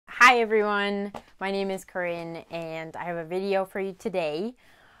Hi everyone, my name is Corrine and I have a video for you today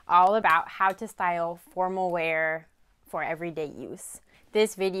all about how to style formal wear for everyday use.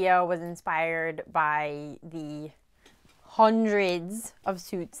 This video was inspired by the hundreds of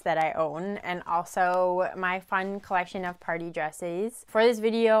suits that I own and also my fun collection of party dresses. For this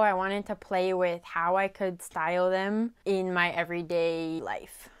video, I wanted to play with how I could style them in my everyday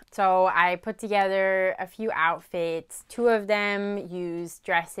life. So I put together a few outfits. Two of them use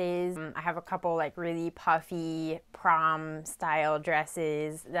dresses. I have a couple like really puffy prom style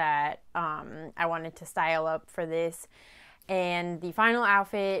dresses that I wanted to style up for this. And the final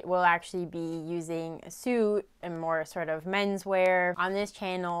outfit will actually be using a suit and more sort of menswear. On this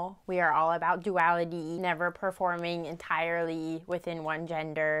channel, we are all about duality, never performing entirely within one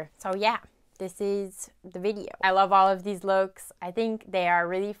gender. So yeah. This is the video. I love all of these looks. I think they are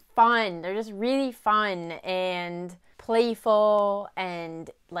really fun. They're just really fun and playful and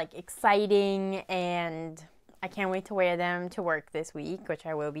like exciting, and I can't wait to wear them to work this week, which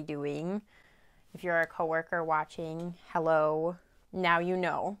I will be doing. If you're a coworker watching, hello. Now you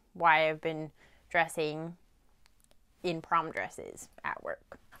know why I've been dressing in prom dresses at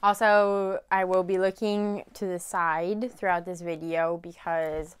work. Also, I will be looking to the side throughout this video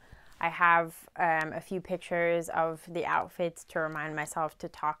because I have a few pictures of the outfits to remind myself to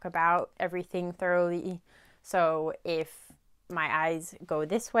talk about everything thoroughly. So if my eyes go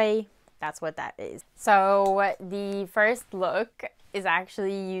this way, that's what that is. So the first look is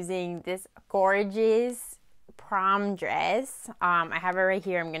actually using this gorgeous prom dress. I have it right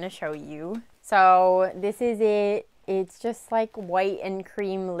here. I'm going to show you. So this is it. It's just like white and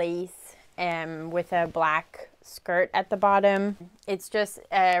cream lace with a black skirt at the bottom. It's just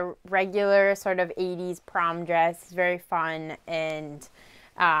a regular sort of 80s prom dress. It's very fun, and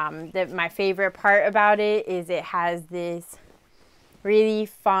my favorite part about it is it has this really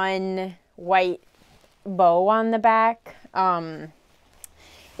fun white bow on the back.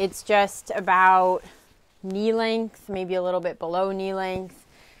 It's just about knee length, maybe a little bit below knee length,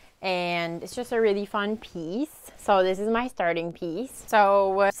 and it's just a really fun piece. So this is my starting piece.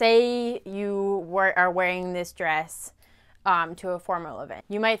 So say you are wearing this dress to a formal event.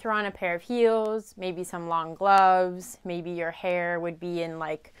 You might throw on a pair of heels, maybe some long gloves, maybe your hair would be in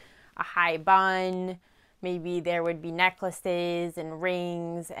like a high bun, maybe there would be necklaces and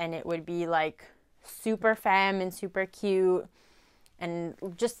rings, and it would be like super femme and super cute and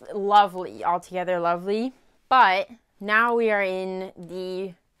just lovely, altogether lovely. But now we are in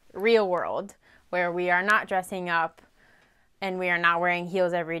the real world where we are not dressing up and we are not wearing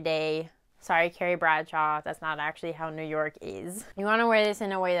heels every day. Sorry, Carrie Bradshaw, that's not actually how New York is. You want to wear this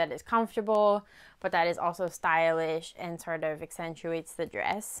in a way that is comfortable, but that is also stylish and sort of accentuates the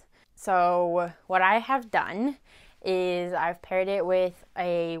dress. So what I have done is I've paired it with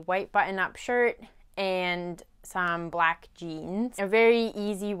a white button-up shirt and some black jeans. A very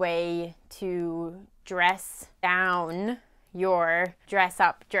easy way to dress down your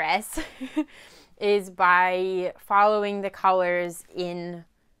dress-up dress is by following the colors in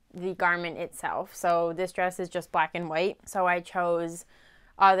the garment itself. So this dress is just black and white, so I chose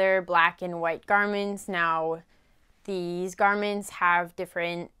other black and white garments. Now these garments have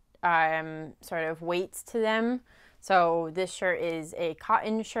different sort of weights to them. So this shirt is a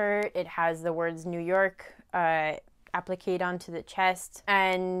cotton shirt. It has the words New York appliqued onto the chest,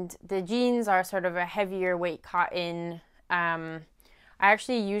 and the jeans are sort of a heavier weight cotton. I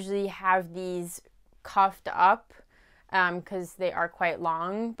actually usually have these cuffed up because they are quite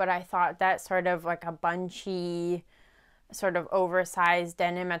long, but I thought that sort of like a bunchy, sort of oversized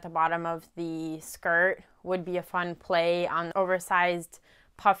denim at the bottom of the skirt would be a fun play on oversized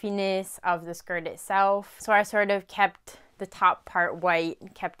puffiness of the skirt itself. So I sort of kept the top part white,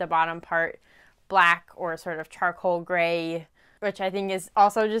 kept the bottom part black or sort of charcoal gray, which I think is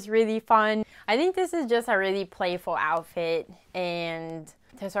also just really fun. I think this is just a really playful outfit, and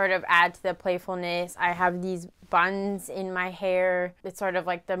to sort of add to the playfulness, I have these buns in my hair. It's sort of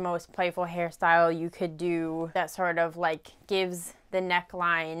like the most playful hairstyle you could do that sort of like gives the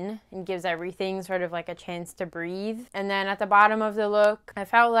neckline and gives everything sort of like a chance to breathe. And then at the bottom of the look, I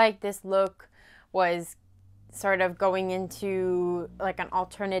felt like this look was sort of going into like an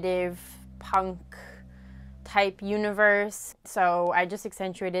alternative punk type universe. So I just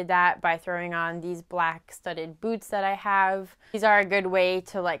accentuated that by throwing on these black studded boots that I have. These are a good way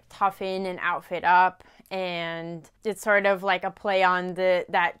to like toughen an outfit up, and it's sort of like a play on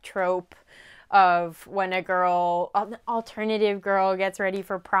that trope of when a girl, an alternative girl, gets ready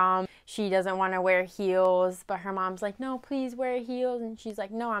for prom. She doesn't want to wear heels, but her mom's like, no, please wear heels. And she's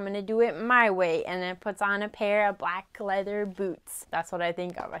like, no, I'm going to do it my way. And then puts on a pair of black leather boots. That's what I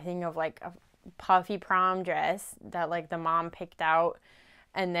think of. I think of like a puffy prom dress that like the mom picked out,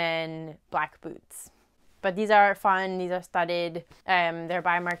 and then black boots. But these are fun. These are studded. They're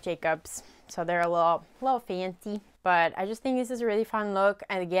by Marc Jacobs, so they're a little fancy. But I just think this is a really fun look.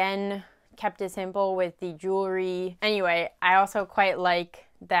 And again, kept it simple with the jewelry. Anyway, I also quite like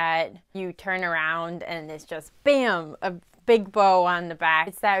that you turn around and it's just bam, a big bow on the back.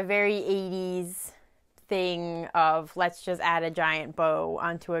 It's that very 80s thing of let's just add a giant bow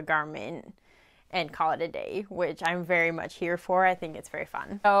onto a garment and call it a day, which I'm very much here for. I think it's very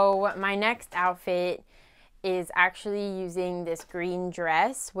fun. So my next outfit is actually using this green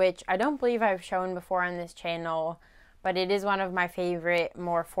dress, which I don't believe I've shown before on this channel, but it is one of my favorite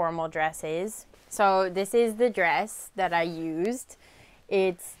more formal dresses. So this is the dress that I used.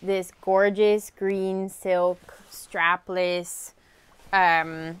 It's this gorgeous green silk strapless,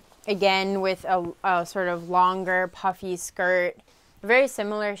 again with a sort of longer puffy skirt. Very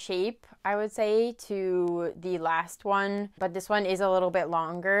similar shape, I would say, to the last one, but this one is a little bit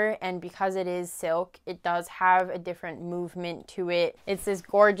longer, and because it is silk, it does have a different movement to it. It's this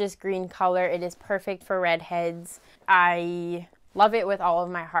gorgeous green color. It is perfect for redheads. I love it with all of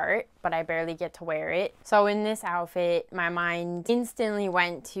my heart, but I barely get to wear it. So in this outfit, my mind instantly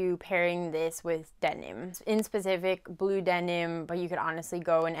went to pairing this with denim. In specific, blue denim, but you could honestly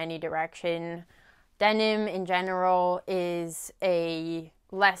go in any direction. Denim in general is a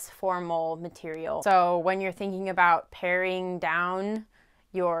less formal material. So when you're thinking about paring down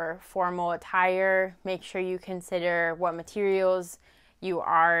your formal attire, make sure you consider what materials you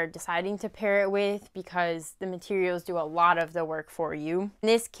are deciding to pair it with, because the materials do a lot of the work for you. In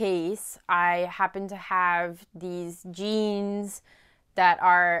this case, I happen to have these jeans that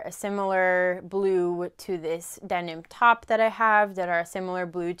are a similar blue to this denim top that I have, that are a similar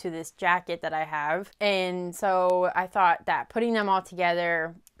blue to this jacket that I have. And so I thought that putting them all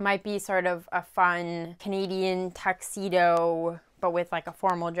together might be sort of a fun Canadian tuxedo, but with like a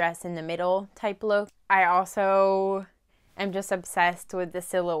formal dress in the middle type look. I also am just obsessed with the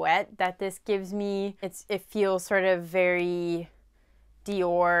silhouette that this gives me. It feels sort of very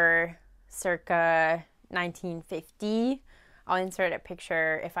Dior circa 1950. I'll insert a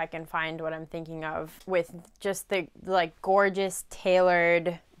picture if I can find what I'm thinking of, with just the like gorgeous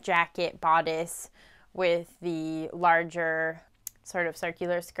tailored jacket bodice with the larger sort of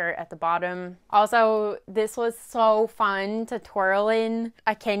circular skirt at the bottom. Also, this was so fun to twirl in.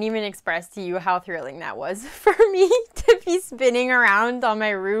 I can't even express to you how thrilling that was for me to be spinning around on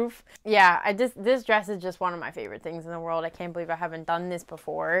my roof. Yeah, this dress is just one of my favorite things in the world. I can't believe I haven't done this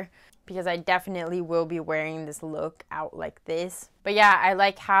before, because I definitely will be wearing this look out like this. But yeah, I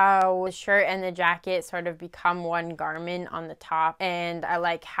like how the shirt and the jacket sort of become one garment on the top, and I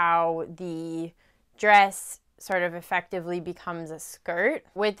like how the dress sort of effectively becomes a skirt.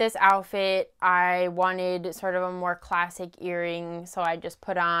 With this outfit, I wanted sort of a more classic earring, so I just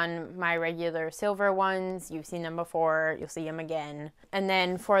put on my regular silver ones. You've seen them before, you'll see them again. And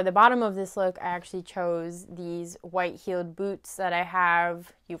then for the bottom of this look, I actually chose these white heeled boots that I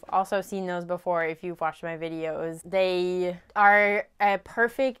have. You've also seen those before if you've watched my videos. They are a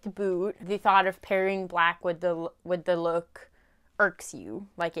perfect boot. The thought of pairing black with the look irks you.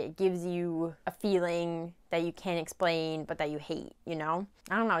 Like, it gives you a feeling that you can't explain but that you hate, you know?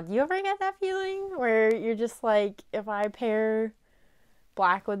 I don't know, do you ever get that feeling where you're just like, if I pair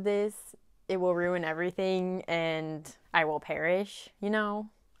black with this, it will ruin everything and I will perish, you know?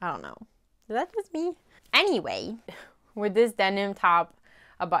 I don't know. Is that just me? Anyway, with this denim top,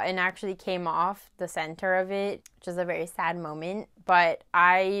 a button actually came off the center of it, which is a very sad moment, but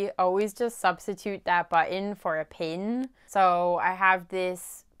I always just substitute that button for a pin. So I have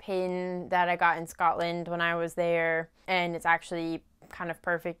this pin that I got in Scotland when I was there, and it's actually kind of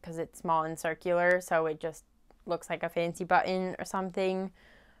perfect because it's small and circular, so it just looks like a fancy button or something.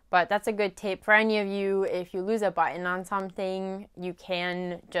 But that's a good tip for any of you. If you lose a button on something, you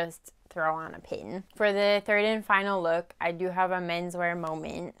can just throw on a pin. For the third and final look, I do have a menswear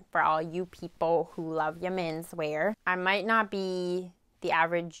moment for all you people who love your menswear. I might not be the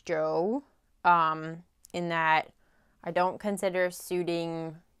average Joe, in that I don't consider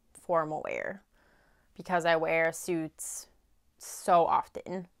suiting formal wear, because I wear suits so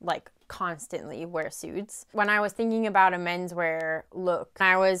often, like constantly wear suits. When I was thinking about a menswear look,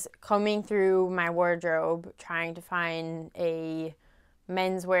 I was combing through my wardrobe trying to find a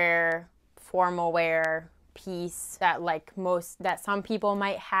menswear formal wear piece that that some people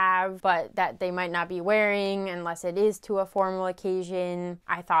might have, but that they might not be wearing unless it is to a formal occasion.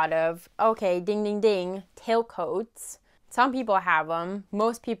 I thought of, okay, ding ding ding, tailcoats. Some people have them.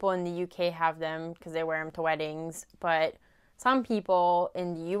 Most people in the UK have them because they wear them to weddings, but some people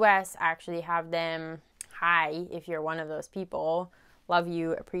in the US actually have them. Hi, if you're one of those people. Love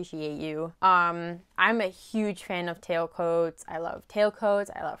you, appreciate you. I'm a huge fan of tailcoats. I love tailcoats,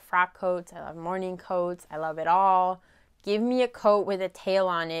 I love frock coats, I love morning coats, I love it all. Give me a coat with a tail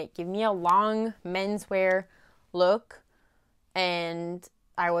on it. Give me a long menswear look, and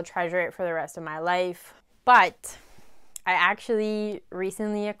I will treasure it for the rest of my life. But I actually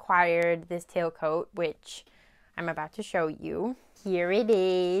recently acquired this tailcoat, which I'm about to show you. Here it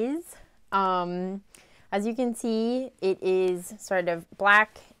is. As you can see, it is sort of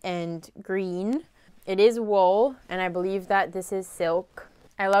black and green. It is wool, and I believe that this is silk.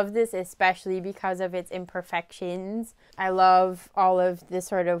 I love this especially because of its imperfections. I love all of this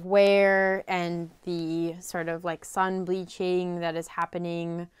sort of wear and the sort of like sun bleaching that is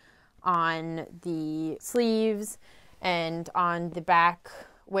happening on the sleeves and on the back,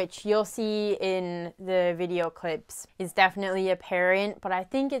 which you'll see in the video clips is definitely apparent, but I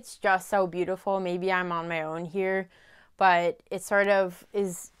think it's just so beautiful. Maybe I'm on my own here, but it sort of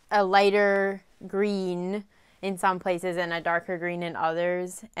is a lighter green in some places and a darker green in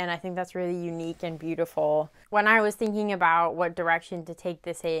others, and I think that's really unique and beautiful. When I was thinking about what direction to take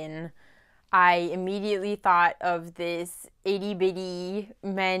this in, I immediately thought of this itty bitty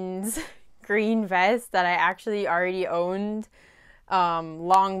men's green vest that I actually already owned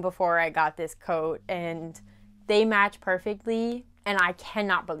long before I got this coat, and they match perfectly, and I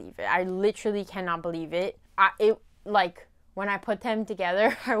cannot believe it. I literally cannot believe it. When I put them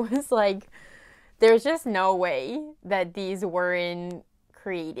together, I was like, there's just no way that these weren't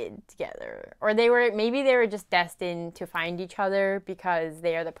created together, or maybe they were just destined to find each other because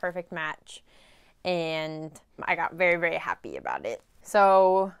they are the perfect match, and I got very, very happy about it.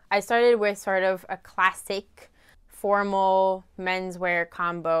 So I started with sort of a classic formal menswear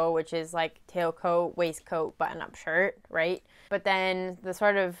combo, which is like tailcoat, waistcoat, button-up shirt, right? But then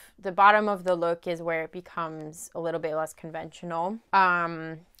the bottom of the look is where it becomes a little bit less conventional.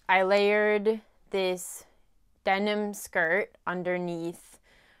 I layered this denim skirt underneath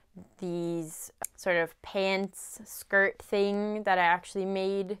these sort of pants skirt thing that I actually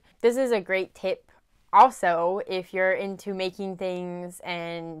made. This is a great tip also, if you're into making things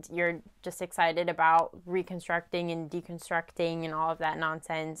and you're just excited about reconstructing and deconstructing and all of that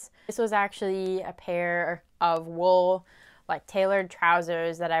nonsense. This was actually a pair of wool, like tailored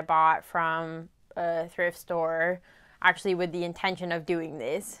trousers that I bought from a thrift store, actually with the intention of doing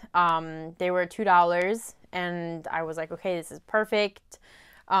this. They were $2, and I was like, okay, this is perfect.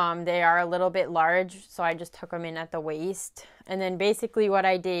 They are a little bit large, so I just took them in at the waist. And then basically what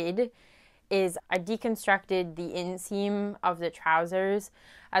I did is I deconstructed the inseam of the trousers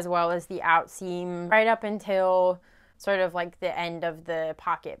as well as the outseam right up until sort of like the end of the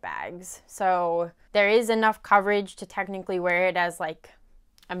pocket bags. So there is enough coverage to technically wear it as like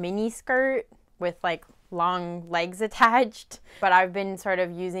a mini skirt with like long legs attached, but I've been sort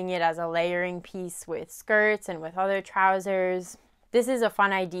of using it as a layering piece with skirts and with other trousers. This is a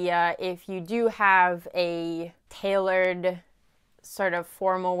fun idea if you do have a tailored sort of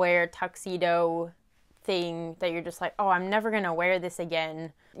formal wear tuxedo thing that you're just like, oh, I'm never gonna wear this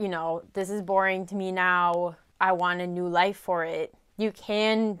again. You know, this is boring to me now. I want a new life for it. You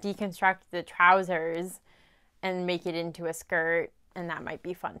can deconstruct the trousers and make it into a skirt, and that might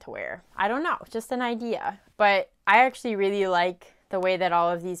be fun to wear. I don't know, just an idea. But I actually really like the way that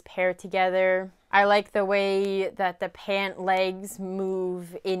all of these pair together. I like the way that the pant legs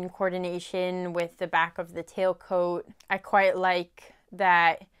move in coordination with the back of the tailcoat. I quite like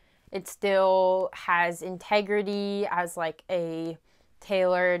that it still has integrity as like a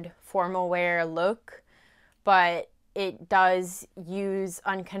tailored formal wear look, but it does use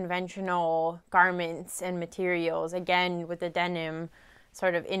unconventional garments and materials, again with the denim,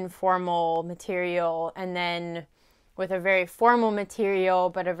 sort of informal material, and then with a very formal material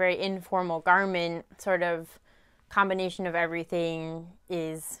but a very informal garment. Sort of combination of everything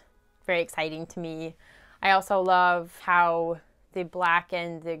is very exciting to me. I also love how the black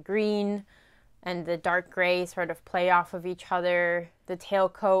and the green and the dark gray sort of play off of each other. The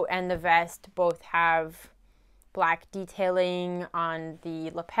tailcoat and the vest both have black detailing on the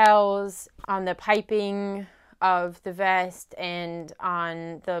lapels, on the piping of the vest, and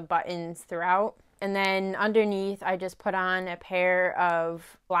on the buttons throughout. And then underneath, I just put on a pair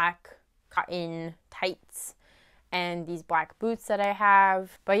of black cotton tights, and these black boots that I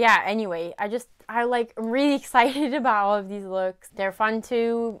have. But yeah, anyway, I'm really excited about all of these looks. They're fun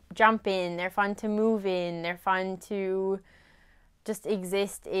to jump in, they're fun to move in, they're fun to just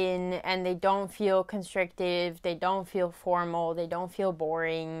exist in, and they don't feel constrictive, they don't feel formal, they don't feel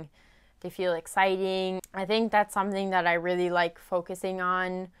boring, they feel exciting. I think that's something that I really like focusing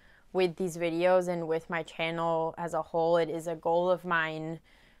on with these videos and with my channel as a whole. It is a goal of mine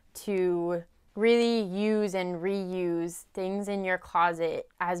to really use and reuse things in your closet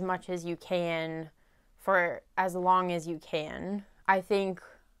as much as you can for as long as you can. I think,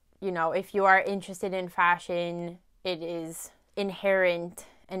 you know, if you are interested in fashion, it is inherent,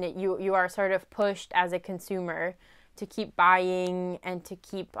 and you are sort of pushed as a consumer to keep buying and to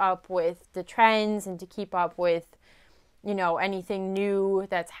keep up with the trends and to keep up with, you know, anything new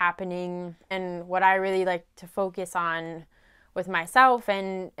that's happening. And what I really like to focus on with myself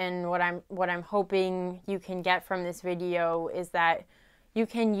and what I'm hoping you can get from this video is that you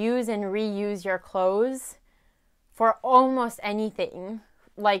can use and reuse your clothes for almost anything.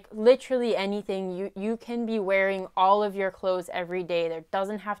 Like literally anything. You can be wearing all of your clothes every day. There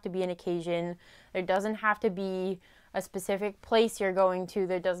doesn't have to be an occasion. There doesn't have to be a specific place you're going to.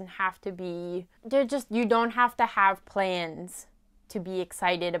 There doesn't have to be, you don't have to have plans to be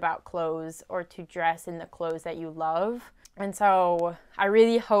excited about clothes or to dress in the clothes that you love. And so I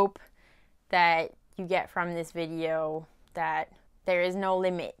really hope that you get from this video that there is no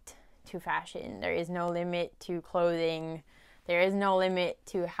limit to fashion. There is no limit to clothing. There is no limit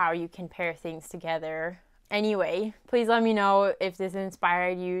to how you can pair things together. Anyway, please let me know if this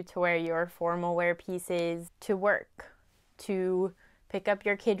inspired you to wear your formal wear pieces to work, to pick up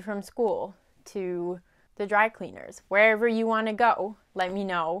your kid from school, to the dry cleaners, wherever you want to go. Let me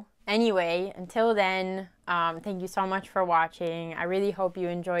know. Anyway, until then, thank you so much for watching. I really hope you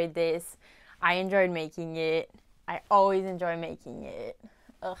enjoyed this. I enjoyed making it. I always enjoy making it.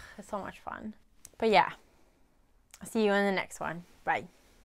 Ugh, it's so much fun. But yeah, I'll see you in the next one. Bye.